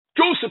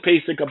exclusive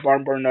pacing of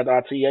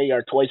barnburner.ca.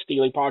 Our twice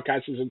daily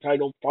podcast is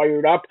entitled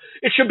Fired Up.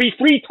 It should be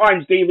 3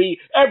 times daily.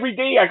 Every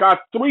day I got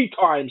 3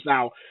 times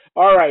now.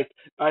 All right.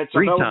 It's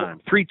Three available.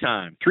 times, three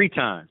times, three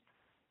times.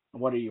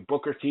 What are you,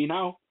 Booker T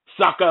now?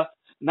 Sucker.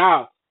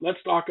 Now,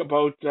 let's talk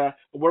about,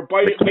 we're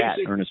by The cat,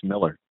 Ernest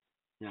Miller.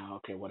 Yeah,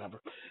 okay,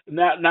 whatever.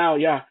 Now,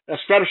 yeah, a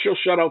special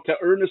shout out to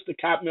Ernest the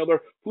Cat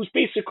Miller, who's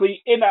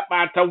basically in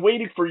Atlanta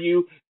waiting for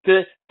you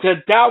to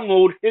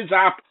download his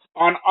app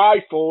on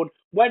iPhone.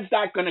 When's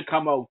that going to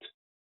come out?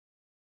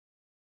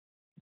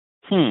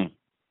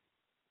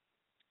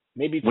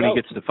 Maybe when he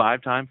gets to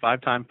five-time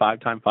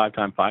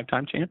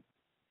champ.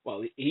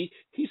 Well,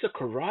 he's a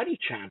karate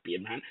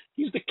champion, man.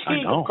 He's the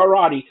king of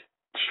karate.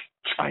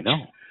 I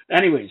know.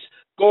 Anyways,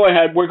 go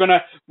ahead. We're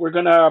gonna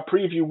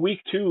preview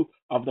week 2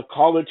 of the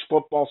college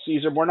football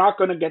season. We're not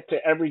gonna get to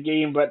every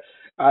game, but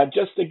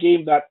just the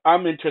game that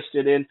I'm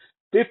interested in.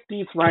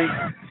 15th ranked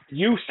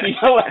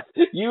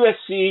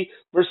USC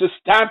versus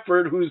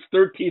Stanford, who's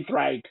 13th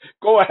ranked.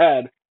 Go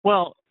ahead.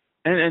 Well,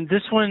 and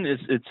this one is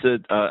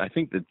I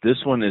think that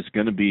this one is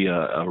going to be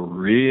a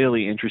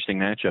really interesting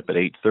matchup at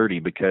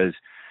 8:30 because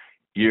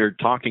you're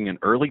talking an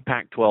early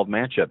Pac-12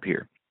 matchup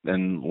here.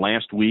 And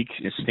last week,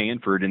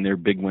 Stanford in their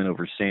big win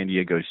over San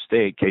Diego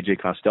State, KJ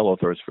Costello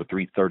throws for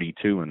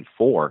 332 and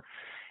 4.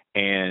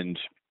 And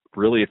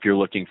really, if you're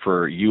looking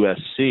for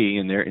USC,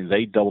 and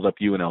they doubled up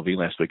UNLV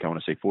last week, I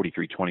want to say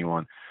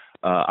 43-21.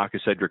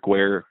 Cedric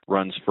Ware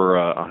runs for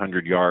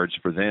 100 yards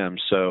for them.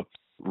 So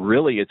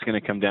really, it's going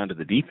to come down to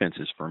the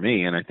defenses for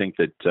me. And I think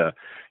that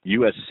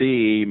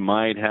USC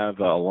might have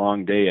a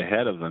long day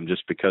ahead of them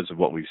just because of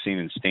what we've seen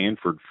in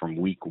Stanford from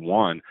week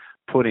 1.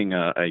 Putting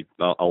a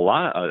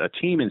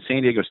team in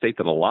San Diego State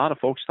that a lot of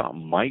folks thought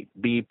might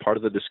be part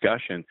of the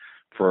discussion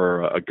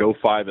for a Go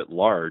 5 at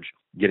large,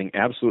 getting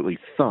absolutely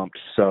thumped.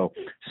 So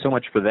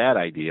much for that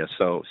idea.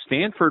 So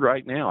Stanford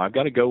right now, I've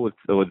got to go with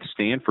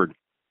Stanford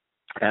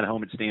at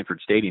home at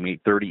Stanford Stadium,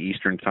 8:30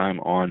 Eastern time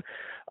on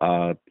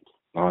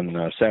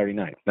Saturday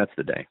night. That's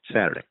the day,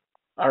 Saturday.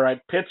 All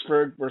right,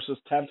 Pittsburgh versus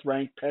 10th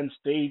ranked Penn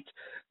State.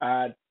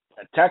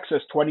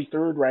 Texas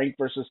 23rd ranked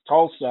versus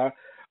Tulsa.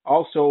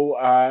 Also.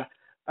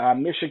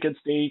 Michigan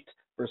State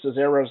versus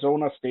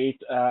Arizona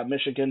State.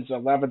 Michigan's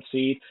 11th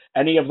seed.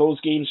 Any of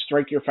those games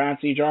strike your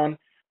fancy, John?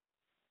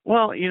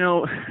 Well,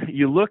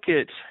 you look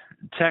at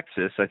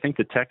Texas. I think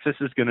that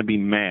Texas is going to be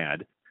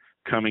mad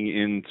coming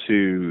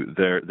into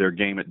their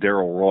game at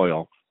Darrell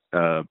Royal,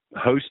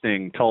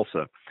 hosting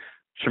Tulsa.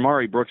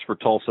 Shamari Brooks for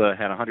Tulsa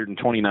had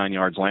 129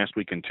 yards last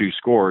week and 2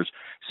 scores.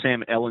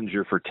 Sam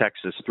Ellinger for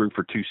Texas threw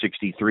for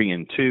 263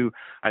 and 2.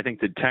 I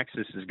think that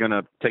Texas is going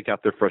to take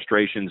out their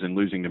frustrations in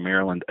losing to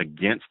Maryland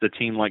against a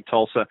team like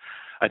Tulsa.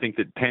 I think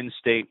that Penn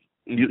State,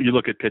 you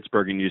look at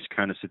Pittsburgh and you just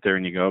kind of sit there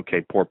and you go,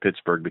 okay, poor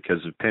Pittsburgh,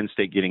 because of Penn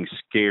State getting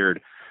scared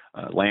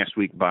last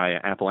week by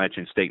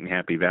Appalachian State and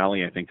Happy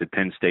Valley. I think that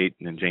Penn State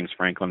and James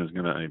Franklin is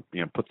going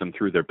to put them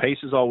through their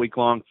paces all week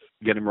long,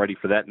 get them ready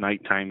for that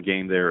nighttime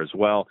game there as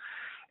well.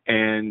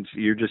 And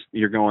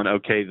you're going,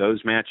 okay,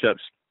 those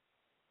matchups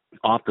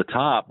off the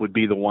top would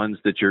be the ones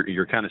that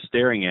you're kind of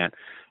staring at.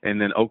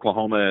 And then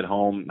Oklahoma at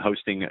home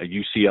hosting a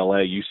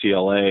UCLA.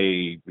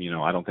 UCLA,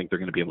 I don't think they're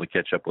going to be able to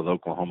catch up with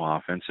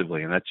Oklahoma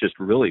offensively. And that's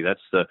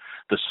the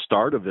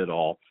start of it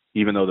all,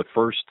 even though the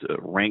first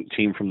ranked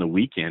team from the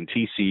weekend,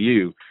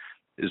 TCU,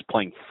 is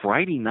playing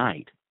Friday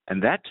night.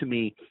 And that, to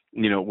me,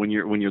 when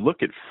you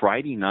look at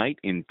Friday night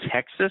in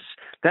Texas,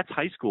 that's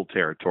high school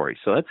territory.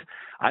 So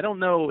I don't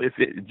know if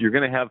you're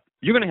going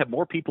to have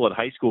more people at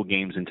high school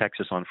games in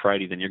Texas on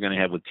Friday than you're going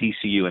to have with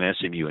TCU and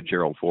SMU and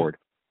Gerald Ford.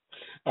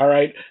 All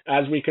right.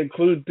 As we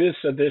conclude this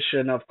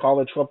edition of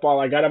college football,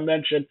 I got to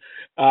mention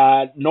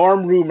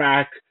Norm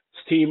Rumac's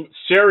team,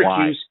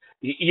 Syracuse.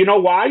 Why? You know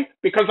why?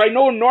 Because I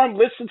know Norm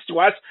listens to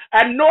us.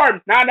 And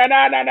Norm, no,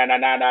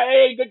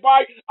 hey,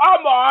 goodbye.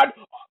 I'm on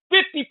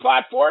 50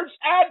 platforms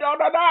and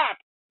on an app.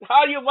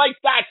 How you like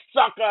that,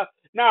 sucker?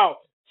 Now,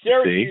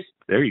 Syracuse. See?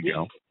 There you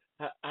go.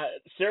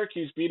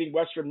 Syracuse beating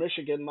Western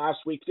Michigan last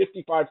week,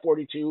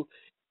 55-42.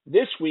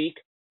 This week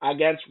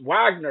against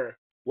Wagner.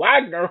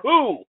 Wagner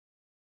who?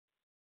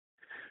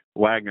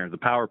 Wagner, the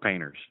Power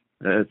Painters.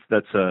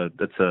 That's a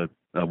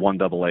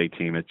 1AA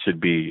team. It should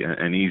be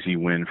an easy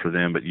win for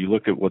them. But you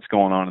look at what's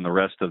going on in the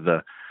rest of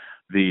the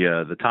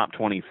top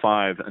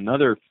 25.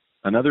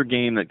 Another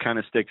game that kind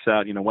of sticks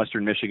out,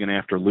 Western Michigan,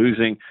 after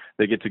losing,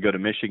 they get to go to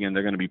Michigan.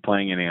 They're going to be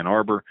playing in Ann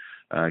Arbor.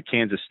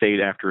 Kansas State,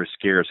 after a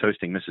scare, is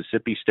hosting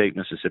Mississippi State.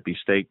 Mississippi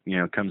State,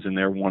 comes in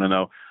there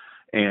 1-0.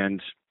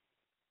 And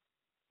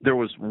there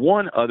was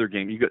one other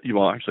game.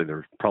 Actually, there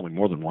was probably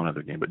more than one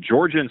other game, but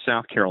Georgia and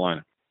South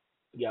Carolina.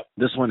 Yep.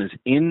 This one is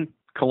in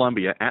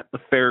Columbia at the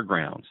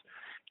fairgrounds.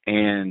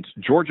 And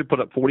Georgia put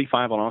up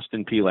 45 on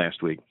Austin Peay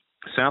last week.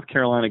 South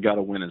Carolina got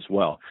a win as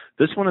well.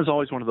 This one is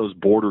always one of those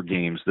border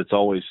games that's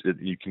always,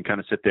 you can kind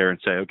of sit there and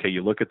say, okay,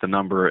 you look at the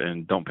number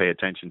and don't pay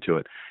attention to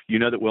it. You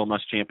know that Will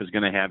Muschamp is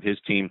going to have his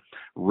team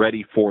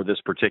ready for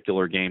this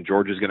particular game.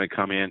 Georgia's going to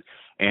come in,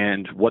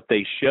 and what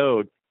they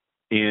showed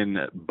in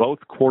both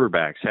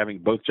quarterbacks, having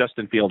both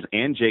Justin Fields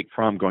and Jake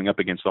Fromm going up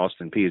against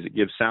Austin Peay, is it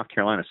gives South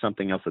Carolina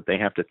something else that they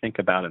have to think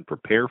about and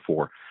prepare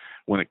for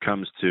when it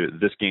comes to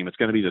this game. It's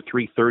going to be the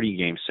 3:30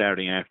 game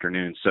Saturday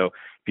afternoon. So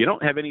if you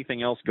don't have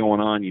anything else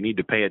going on, you need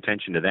to pay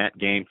attention to that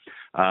game.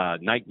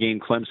 Night game,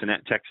 Clemson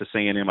at Texas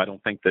A&M. I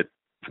don't think that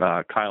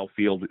Kyle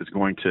Field is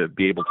going to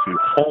be able to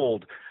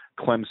hold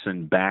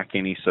Clemson back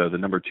any. So the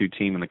number 2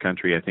 team in the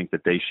country, I think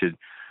that they should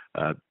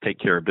take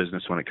care of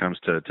business when it comes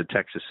to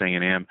Texas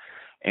A&M.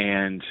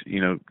 And,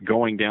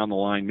 going down the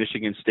line,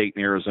 Michigan State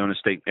and Arizona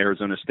State.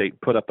 Arizona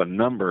State put up a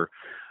number.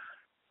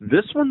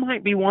 This one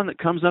might be one that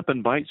comes up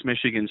and bites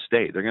Michigan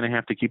State. They're going to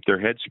have to keep their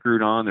head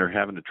screwed on. They're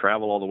having to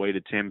travel all the way to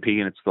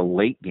Tempe, and it's the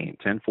late game,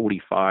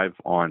 10:45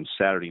 on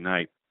Saturday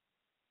night.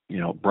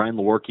 Brian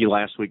Lewerke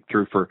last week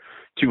threw for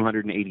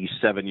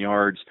 287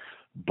 yards,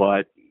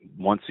 but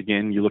once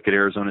again, you look at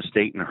Arizona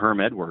State and Herm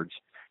Edwards,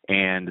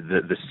 and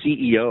the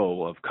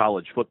CEO of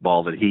college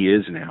football that he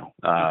is now,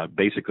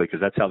 basically,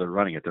 because that's how they're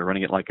running it. They're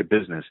running it like a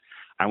business.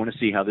 I want to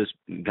see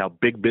how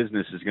big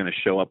business is going to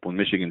show up when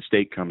Michigan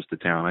State comes to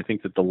town. I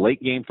think that the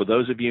late game, for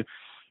those of you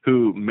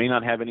who may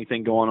not have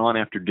anything going on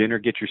after dinner,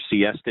 get your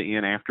siesta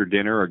in after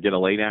dinner or get a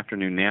late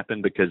afternoon nap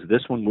in, because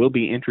this one will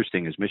be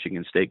interesting as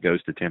Michigan State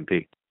goes to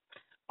Tempe.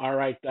 All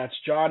right, that's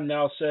John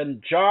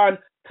Nelson. John,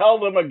 tell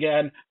them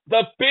again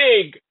the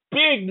big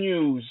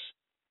news.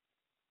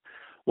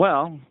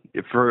 Well,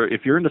 if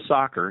you're into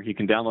soccer, you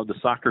can download the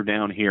Soccer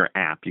Down Here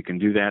app. You can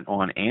do that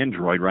on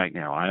Android right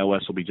now.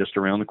 iOS will be just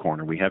around the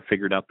corner. We have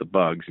figured out the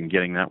bugs in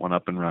getting that one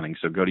up and running.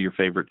 So go to your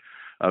favorite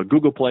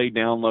Google Play,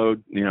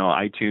 download,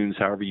 iTunes,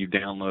 however you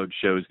download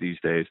shows these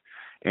days,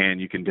 and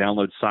you can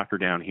download Soccer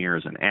Down Here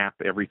as an app.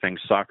 Everything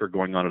soccer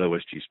going on at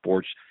OSG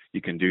Sports,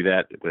 you can do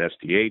that with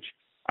SDH.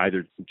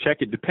 Either check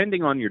it,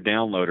 depending on your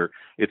downloader,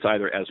 it's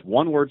either as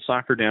one word,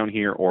 Soccer Down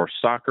Here, or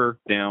Soccer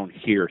Down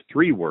Here,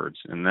 3 words,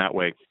 and that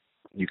way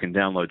you can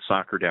download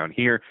Soccer Down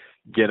Here,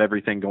 get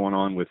everything going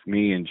on with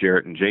me and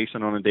Jarrett and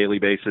Jason on a daily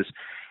basis,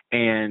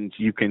 and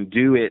you can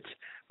do it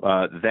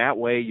that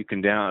way. You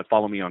can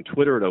follow me on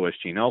Twitter at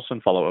OSG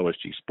Nelson, follow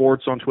OSG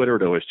Sports on Twitter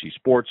at OSG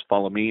Sports,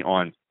 follow me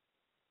on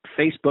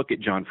Facebook at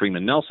John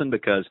Freeman Nelson,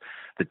 because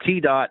the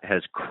T-Dot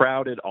has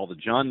crowded all the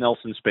John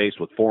Nelson space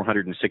with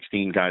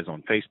 416 guys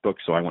on Facebook,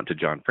 so I went to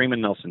John Freeman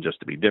Nelson just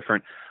to be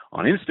different.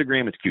 On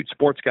Instagram, it's Cute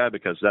Sports Guy,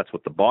 because that's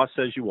what the boss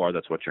says you are.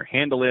 That's what your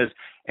handle is.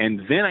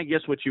 And then I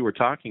guess what you were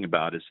talking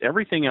about is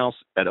everything else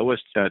at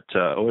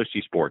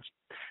OSG Sports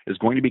is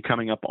going to be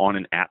coming up on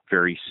an app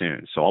very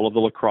soon. So all of the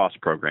lacrosse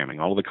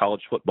programming, all of the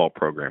college football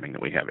programming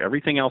that we have,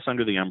 everything else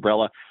under the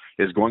umbrella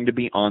is going to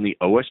be on the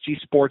OSG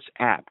Sports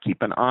app.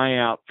 Keep an eye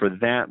out for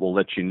that. We'll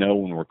let you know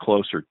when we're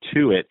closer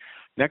to it.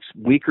 Next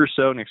week or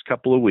so, next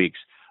couple of weeks,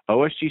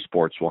 OSG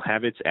Sports will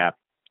have its app,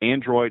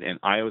 Android and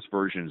iOS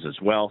versions as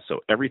well. So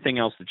everything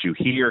else that you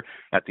hear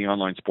at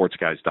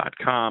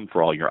theonlinesportsguys.com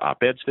for all your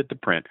op-eds fit to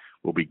print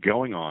will be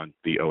going on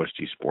the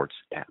OSG Sports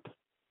app.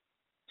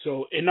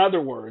 So in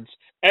other words,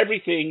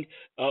 everything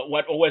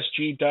what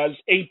OSG does,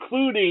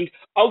 including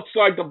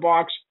Outside the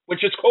Box,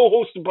 which is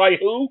co-hosted by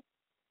who?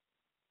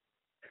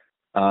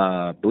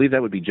 I believe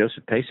that would be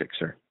Joseph Pasek,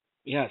 sir.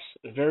 Yes,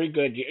 very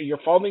good. You're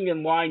falling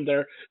in line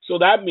there. So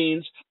that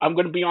means I'm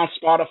going to be on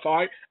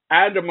Spotify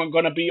and I'm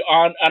going to be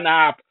on an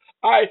app.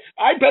 I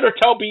better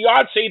tell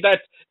Beyonce that,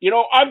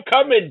 I'm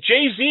coming.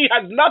 Jay-Z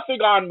has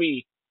nothing on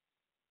me.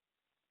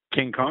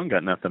 King Kong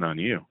got nothing on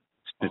you.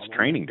 It's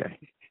training day.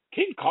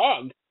 King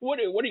Kong? What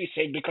are you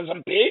saying? Because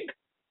I'm big?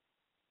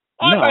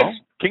 No,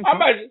 King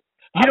Kong.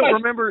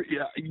 Remember,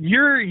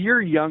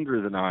 you're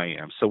younger than I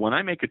am. So when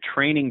I make a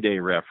training day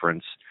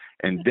reference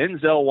and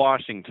Denzel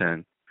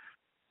Washington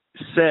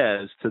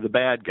says to the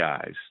bad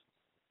guys,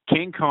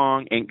 King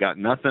Kong ain't got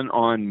nothing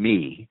on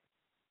me,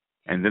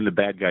 and then the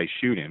bad guys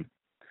shoot him,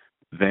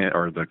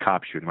 or the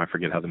cops shoot him. I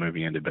forget how the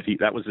movie ended, but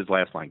that was his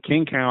last line.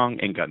 King Kong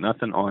ain't got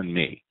nothing on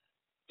me.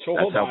 So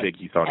that's how big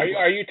he thought he was.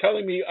 Are you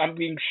telling me I'm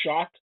being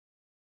shot?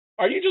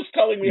 Are you just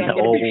telling me I'm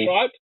going to be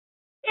shot?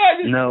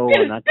 No,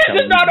 I'm not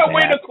telling you that. This is not a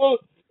way to close.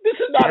 This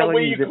is not a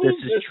way you close this.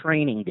 This is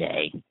training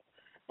day.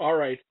 All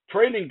right,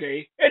 training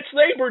day. It's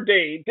Labor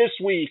Day this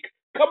week.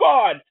 Come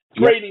on,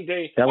 training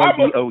day.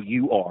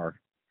 LABOUR.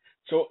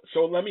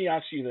 So let me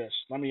ask you this.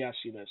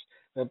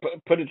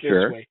 Put it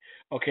this way.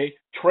 Okay,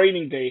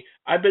 training day.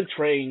 I've been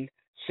training,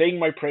 saying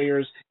my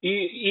prayers,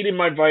 eating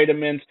my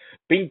vitamins,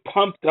 being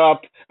pumped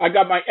up. I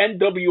got my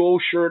NWO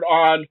shirt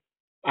on.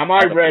 Am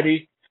I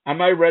ready?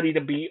 Am I ready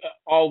to be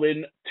all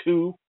in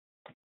too?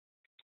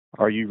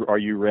 Are you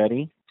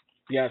ready?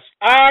 Yes.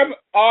 Am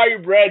I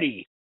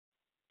ready?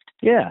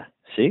 Yeah.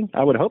 See,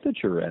 I would hope that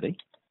you're ready.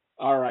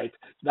 All right.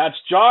 That's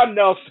John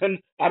Nelson.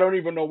 I don't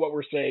even know what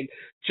we're saying.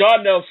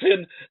 John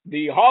Nelson,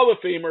 the Hall of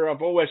Famer of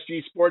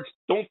OSG Sports.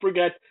 Don't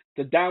forget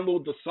to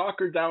download the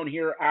Soccer Down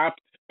Here app,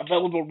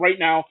 available right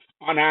now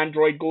on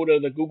Android. Go to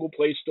the Google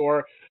Play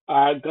Store.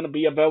 Going to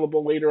be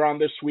available later on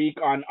this week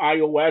on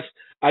iOS.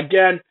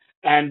 Again,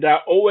 and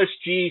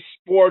OSG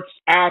Sports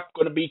app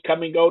going to be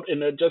coming out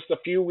in just a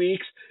few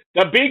weeks.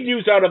 The big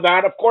news out of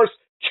that, of course,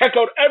 Check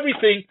out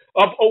everything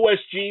of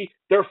OSG.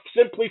 They're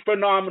simply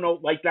phenomenal,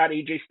 like that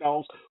AJ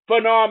Styles.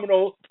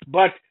 Phenomenal,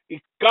 but you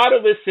gotta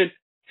listen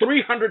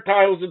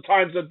 300,000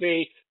 times a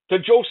day to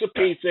Joseph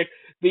Pasek,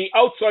 the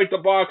Outside the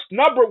Box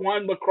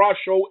 #1 lacrosse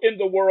show in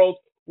the world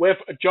with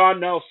John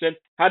Nelson.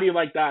 How do you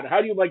like that?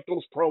 How do you like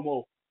those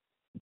promos?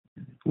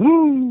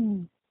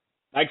 Woo!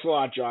 Thanks a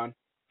lot, John.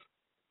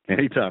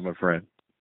 Anytime, my friend.